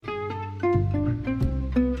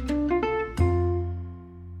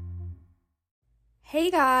Hey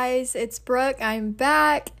guys, it's Brooke. I'm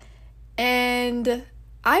back, and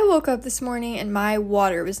I woke up this morning and my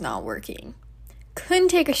water was not working. Couldn't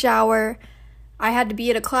take a shower. I had to be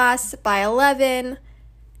at a class by 11.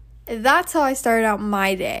 That's how I started out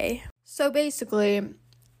my day. So basically,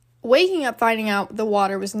 waking up finding out the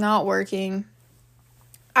water was not working,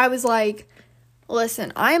 I was like,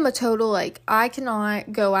 listen, I am a total, I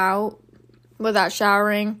cannot go out without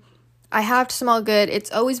showering. I have to smell good.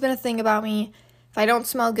 It's always been a thing about me. If I don't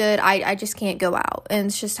smell good, I just can't go out. And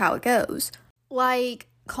it's just how it goes.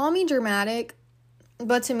 Call me dramatic,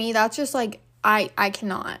 but to me, that's just, I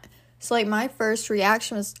cannot. So, my first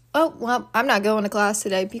reaction was, oh, well, I'm not going to class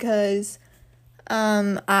today because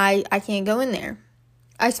I can't go in there.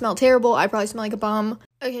 I smell terrible. I probably smell like a bum.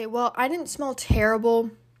 Okay, well, I didn't smell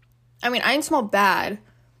terrible. I didn't smell bad.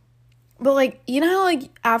 But, you know how,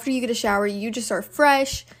 after you get a shower, you just are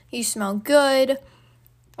fresh. You smell good.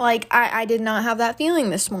 I did not have that feeling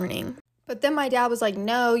this morning. But then my dad was like,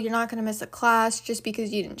 no, you're not going to miss a class just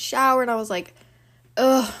because you didn't shower. And I was like,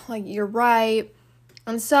 ugh, you're right.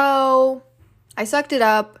 And so I sucked it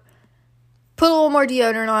up, put a little more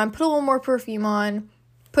deodorant on, put a little more perfume on,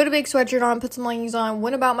 put a big sweatshirt on, put some leggings on,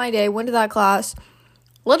 went about my day, went to that class.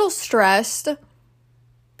 Little stressed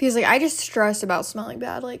because, I just stress about smelling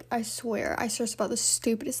bad. I swear, I stress about the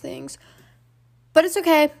stupidest things. But it's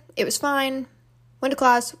okay. It was fine. Went to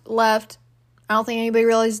class, left. I don't think anybody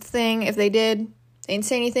realized the thing. If they did, they didn't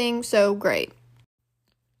say anything, so great.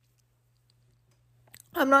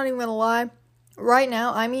 I'm not even gonna lie. Right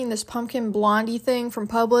now, I'm eating this pumpkin blondie thing from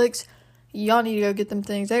Publix. Y'all need to go get them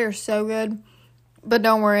things. They are so good. But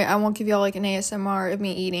don't worry, I won't give y'all an ASMR of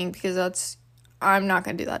me eating because I'm not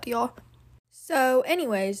gonna do that to y'all. So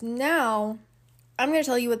anyways, now I'm gonna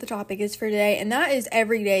tell you what the topic is for today, and that is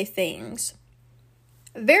everyday things.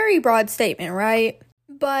 Very broad statement, right?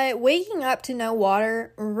 But waking up to no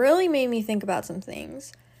water really made me think about some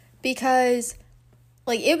things because,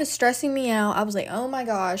 it was stressing me out. I was like, oh my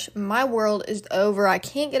gosh, my world is over. I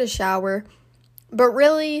can't get a shower. But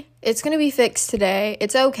really, it's going to be fixed today.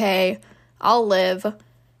 It's okay. I'll live.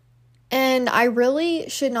 And I really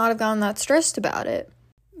should not have gotten that stressed about it.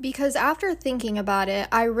 Because after thinking about it,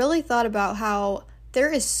 I really thought about how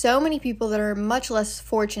there is so many people that are much less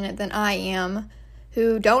fortunate than I am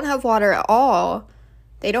who don't have water at all.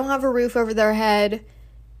 They don't have a roof over their head.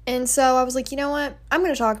 And so I was like, you know what? I'm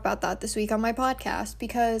going to talk about that this week on my podcast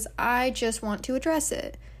because I just want to address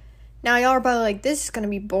it. Now, y'all are probably like, this is going to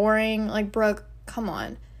be boring. Brooke, come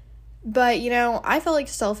on. But, I felt like a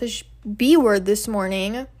selfish B word this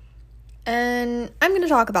morning. And I'm going to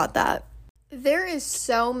talk about that. There is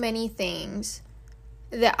so many things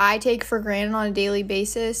that I take for granted on a daily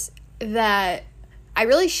basis that I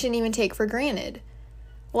really shouldn't even take for granted.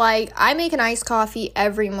 I make an iced coffee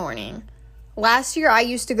every morning. Last year, I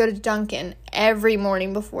used to go to Dunkin' every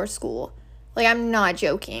morning before school. I'm not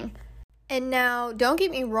joking. And now, don't get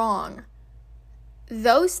me wrong.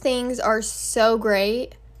 Those things are so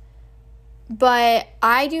great. But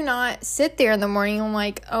I do not sit there in the morning and I'm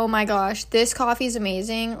like, oh my gosh, this coffee is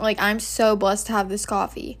amazing. I'm so blessed to have this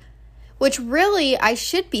coffee. Which really, I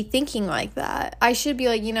should be thinking like that. I should be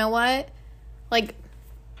like, you know what?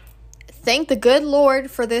 Thank the good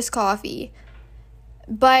Lord for this coffee.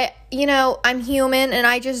 But, I'm human and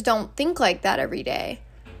I just don't think like that every day.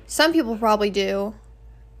 Some people probably do,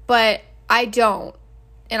 but I don't.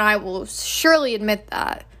 And I will surely admit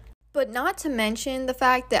that. But not to mention the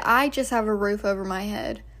fact that I just have a roof over my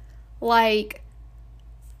head. I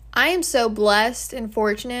am so blessed and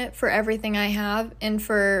fortunate for everything I have and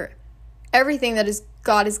for everything that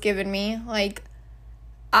God has given me.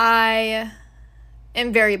 I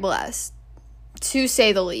am very blessed, to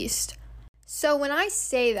say the least. So when I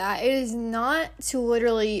say that, it is not to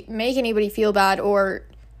literally make anybody feel bad or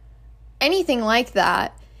anything like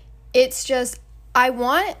that. It's just, I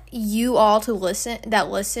want you all to listen.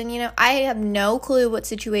 I have no clue what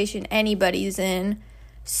situation anybody's in.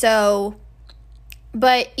 So,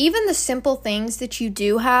 but even the simple things that you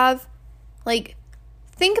do have,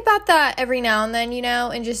 think about that every now and then,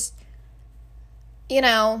 and just,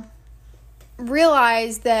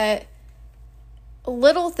 realize that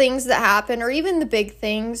little things that happen, or even the big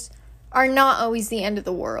things, are not always the end of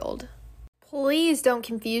the world. Please don't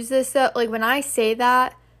confuse this, though. When I say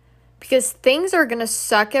that, because things are going to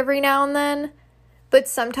suck every now and then, but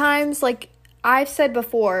sometimes, I've said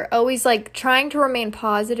before, always, trying to remain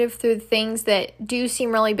positive through things that do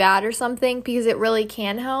seem really bad or something, because it really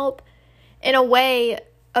can help. In a way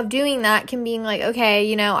of doing that can be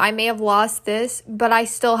okay, I may have lost this, but I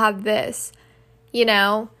still have this,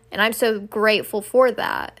 and I'm so grateful for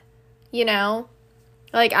that,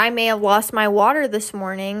 Like, I may have lost my water this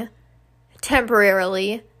morning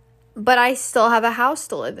temporarily, but I still have a house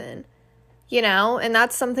to live in, and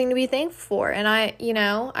that's something to be thankful for. And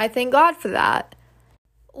I thank God for that.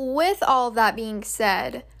 With all of that being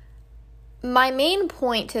said, my main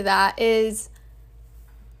point to that is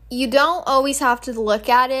you don't always have to look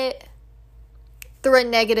at it through a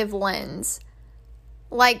negative lens.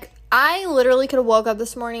 Like, I literally could have woke up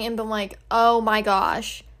this morning and been like, oh my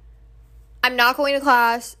gosh, I'm not going to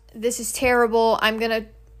class. This is terrible. I'm going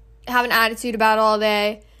to have an attitude about it all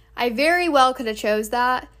day. I very well could have chose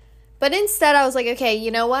that. But instead, I was like, okay,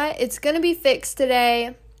 you know what? It's going to be fixed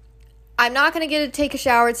today. I'm not going to get to take a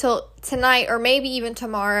shower till tonight or maybe even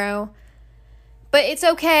tomorrow. But it's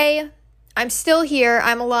okay. I'm still here.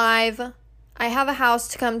 I'm alive. I have a house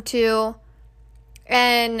to come to.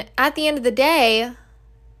 And at the end of the day,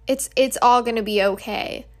 it's all going to be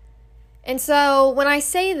okay. And so when I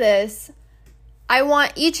say this, I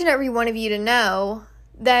want each and every one of you to know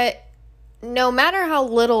that no matter how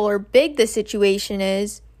little or big the situation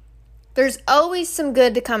is, there's always some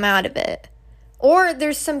good to come out of it. Or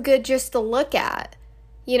there's some good just to look at,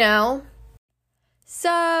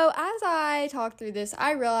 So as I talk through this,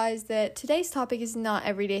 I realized that today's topic is not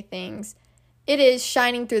everyday things. It is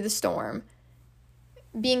shining through the storm.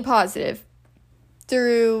 Being positive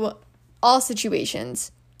through all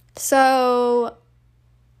situations. So,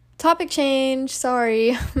 topic change,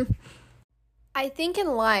 sorry. I think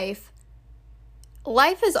in life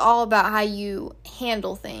is all about how you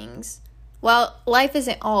handle things. Well, life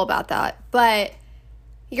isn't all about that, but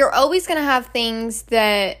you're always going to have things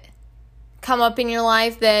that come up in your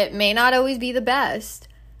life that may not always be the best.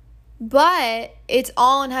 But it's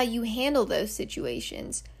all in how you handle those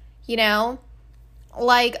situations,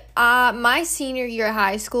 Like, my senior year at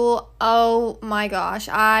high school, oh my gosh,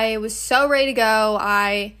 I was so ready to go.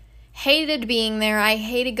 I hated being there. I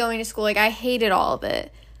hated going to school. Like, I hated all of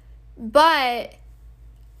it. But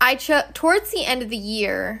towards the end of the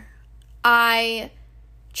year, I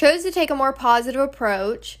chose to take a more positive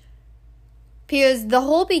approach because the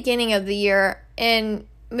whole beginning of the year, and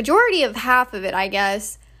majority of half of it, I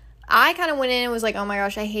guess, I kind of went in and was like, oh my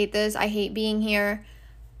gosh, I hate this. I hate being here.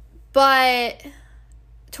 But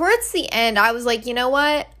towards the end, I was like, you know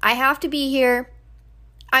what? I have to be here.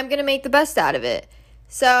 I'm going to make the best out of it.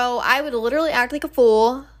 So I would literally act like a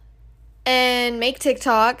fool and make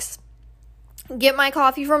TikToks, get my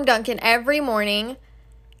coffee from Dunkin' every morning.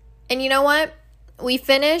 And you know what? We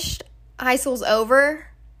finished. High school's over.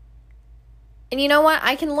 And you know what?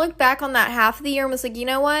 I can look back on that half of the year and was like, you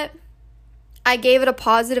know what? I gave it a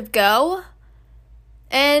positive go.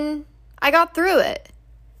 And I got through it.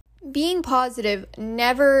 Being positive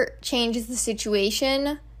never changes the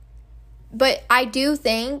situation, but I do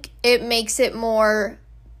think it makes it more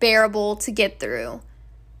bearable to get through.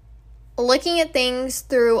 Looking at things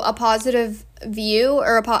through a positive view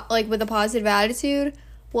or with a positive attitude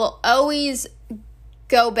will always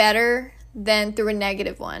go better than through a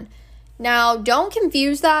negative one. Now, don't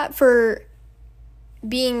confuse that for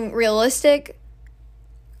being realistic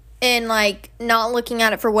and not looking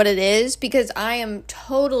at it for what it is, because I am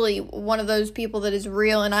totally one of those people that is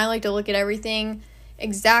real and I like to look at everything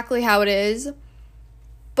exactly how it is.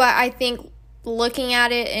 But I think looking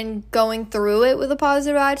at it and going through it with a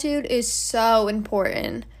positive attitude is so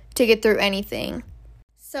important to get through anything.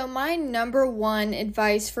 So my number one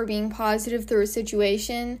advice for being positive through a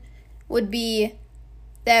situation would be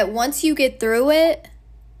that once you get through it,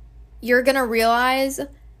 you're going to realize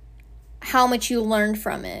how much you learned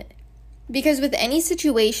from it. Because with any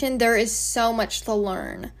situation, there is so much to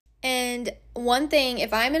learn. And one thing,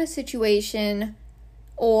 if I'm in a situation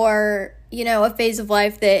or, a phase of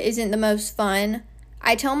life that isn't the most fun,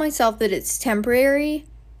 I tell myself that it's temporary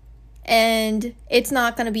and it's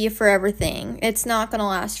not going to be a forever thing. It's not going to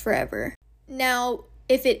last forever. Now,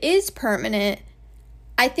 if it is permanent,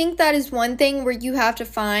 I think that is one thing where you have to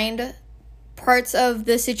find parts of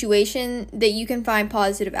the situation that you can find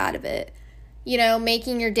positive out of it.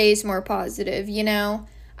 Making your days more positive,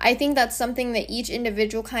 I think that's something that each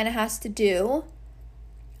individual kind of has to do.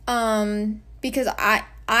 Because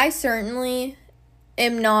I certainly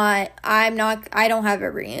I don't have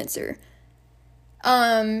every answer.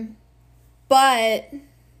 But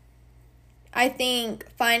I think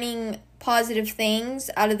finding positive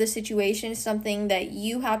things out of the situation is something that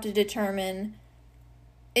you have to determine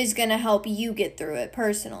is going to help you get through it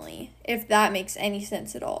personally, if that makes any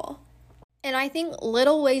sense at all. And I think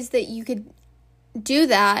little ways that you could do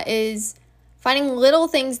that is finding little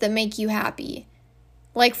things that make you happy.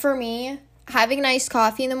 Like for me, having nice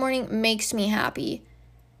coffee in the morning makes me happy.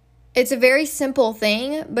 It's a very simple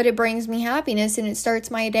thing, but it brings me happiness and it starts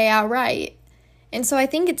my day out right. And so I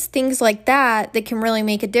think it's things like that that can really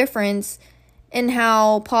make a difference in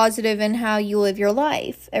how positive and how you live your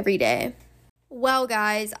life every day. Well,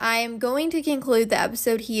 guys, I am going to conclude the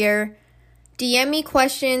episode here. DM me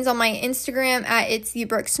questions on my Instagram at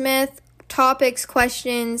 @itsybrooksmith, topics,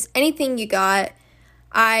 questions, anything you got.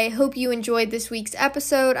 I hope you enjoyed this week's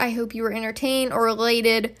episode. I hope you were entertained or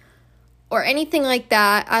related or anything like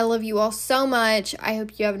that. I love you all so much. I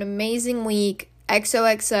hope you have an amazing week.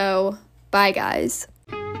 XOXO. Bye, guys.